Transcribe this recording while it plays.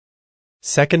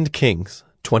2 Kings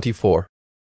 24.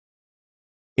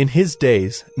 In his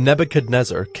days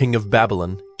Nebuchadnezzar, king of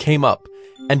Babylon, came up,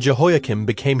 and Jehoiakim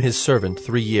became his servant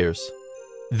 3 years.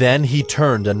 Then he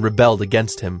turned and rebelled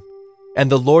against him.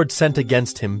 And the Lord sent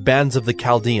against him bands of the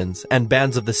Chaldeans, and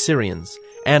bands of the Syrians,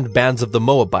 and bands of the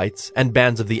Moabites, and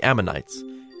bands of the Ammonites,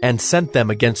 and sent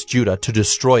them against Judah to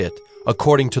destroy it,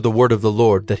 according to the word of the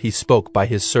Lord that he spoke by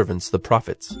his servants the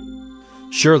prophets.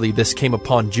 Surely this came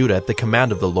upon Judah at the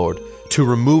command of the Lord, to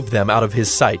remove them out of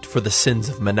his sight for the sins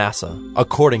of Manasseh,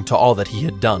 according to all that he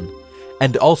had done,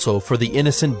 and also for the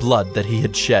innocent blood that he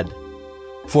had shed.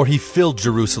 For he filled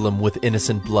Jerusalem with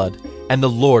innocent blood, and the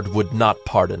Lord would not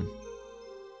pardon.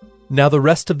 Now the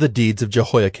rest of the deeds of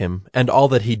Jehoiakim, and all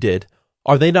that he did,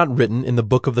 are they not written in the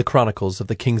book of the Chronicles of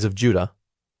the kings of Judah?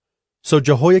 So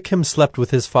Jehoiakim slept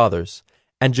with his fathers,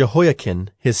 and Jehoiakim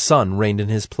his son reigned in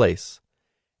his place.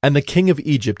 And the king of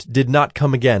Egypt did not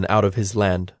come again out of his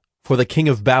land, for the king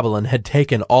of Babylon had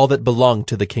taken all that belonged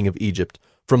to the king of Egypt,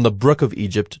 from the brook of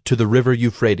Egypt to the river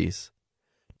Euphrates.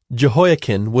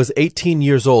 Jehoiakim was 18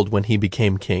 years old when he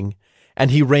became king, and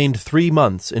he reigned 3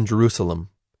 months in Jerusalem.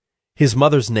 His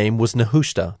mother's name was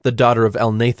Nehushta, the daughter of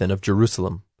Elnathan of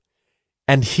Jerusalem.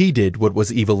 And he did what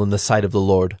was evil in the sight of the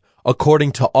Lord,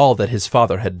 according to all that his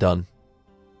father had done.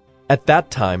 At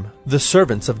that time the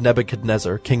servants of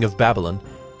Nebuchadnezzar, king of Babylon,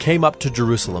 came up to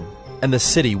Jerusalem, and the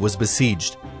city was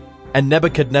besieged. And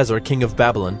Nebuchadnezzar, king of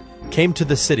Babylon, came to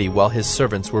the city while his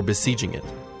servants were besieging it.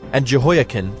 And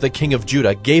Jehoiakim, the king of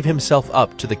Judah, gave himself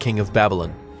up to the king of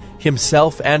Babylon,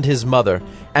 himself and his mother,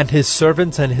 and his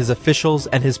servants and his officials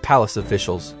and his palace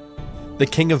officials. The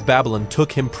king of Babylon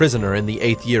took him prisoner in the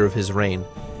 8th year of his reign,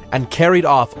 and carried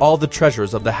off all the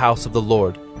treasures of the house of the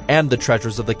Lord, and the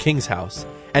treasures of the king's house,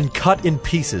 and cut in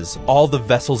pieces all the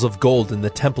vessels of gold in the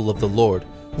temple of the Lord,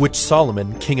 which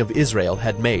Solomon king of Israel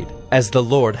had made, as the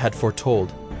Lord had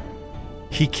foretold.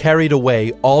 He carried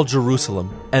away all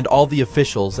Jerusalem, and all the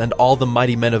officials and all the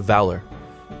mighty men of valor,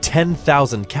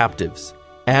 10,000 captives,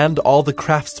 and all the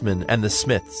craftsmen and the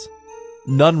smiths.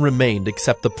 None remained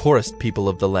except the poorest people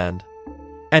of the land.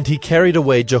 And he carried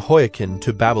away Jehoiakim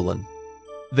to Babylon.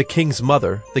 The king's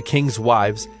mother, the king's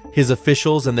wives, his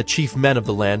officials, and the chief men of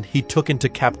the land he took into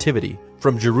captivity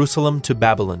from Jerusalem to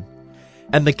Babylon.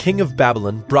 And the king of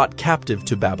Babylon brought captive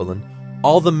to Babylon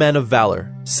all the men of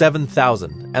valor,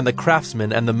 7,000, and the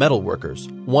craftsmen and the metalworkers,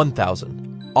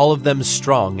 1,000, all of them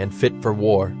strong and fit for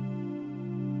war.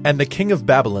 And the king of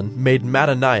Babylon made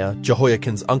Mattaniah,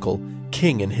 Jehoiakim's uncle,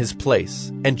 king in his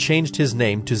place, and changed his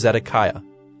name to Zedekiah.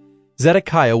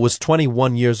 Zedekiah was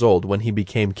 21 years old when he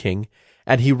became king,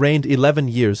 and he reigned 11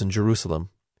 years in Jerusalem.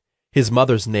 His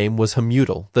mother's name was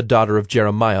Hamutal, the daughter of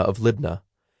Jeremiah of Libnah.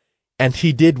 And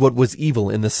he did what was evil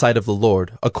in the sight of the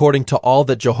Lord, according to all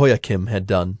that Jehoiakim had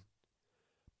done.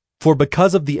 For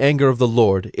because of the anger of the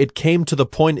Lord, it came to the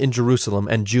point in Jerusalem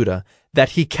and Judah that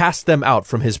he cast them out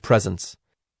from his presence.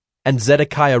 And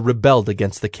Zedekiah rebelled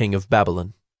against the king of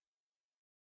Babylon.